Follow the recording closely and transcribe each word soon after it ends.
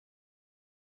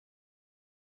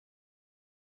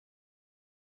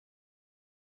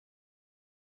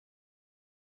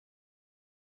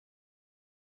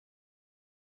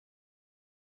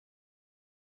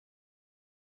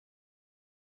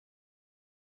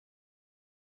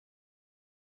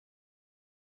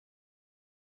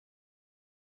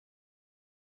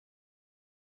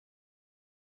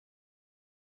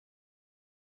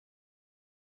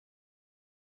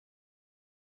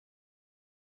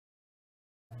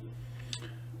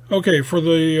Okay, for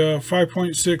the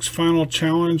 5.6 final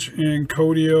challenge in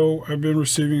Codio, I've been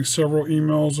receiving several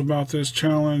emails about this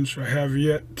challenge. I have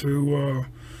yet to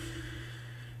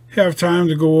have time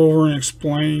to go over and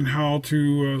explain how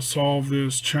to solve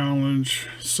this challenge.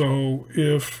 So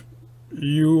if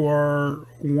you are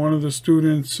one of the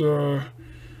students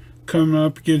coming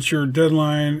up against your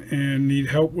deadline and need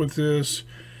help with this,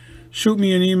 shoot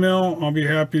me an email. I'll be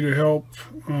happy to help.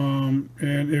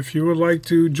 And if you would like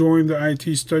to join the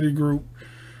IT study group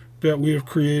that we have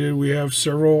created, we have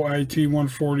several IT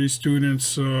 140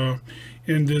 students in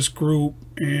this group,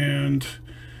 and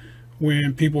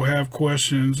when people have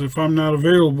questions, if I'm not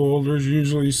available, there's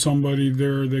usually somebody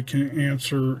there that can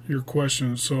answer your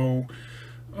questions. So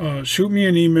shoot me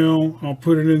an email. I'll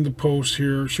put it in the post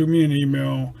here. Shoot me an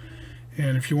email,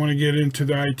 and if you want to get into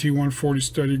the IT 140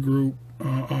 study group,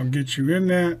 I'll get you in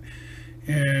that.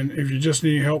 And if you just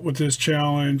need help with this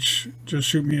challenge, just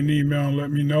shoot me an email and let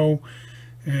me know,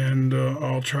 and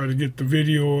I'll try to get the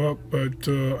video up. But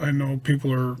I know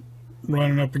people are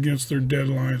running up against their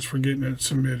deadlines for getting it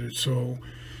submitted. So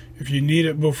if you need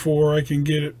it before I can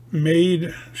get it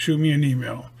made, shoot me an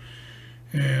email.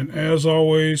 And as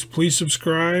always, please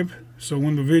subscribe, so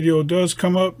when the video does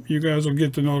come up, you guys will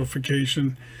get the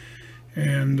notification.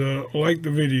 And like the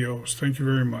videos. Thank you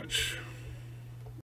very much.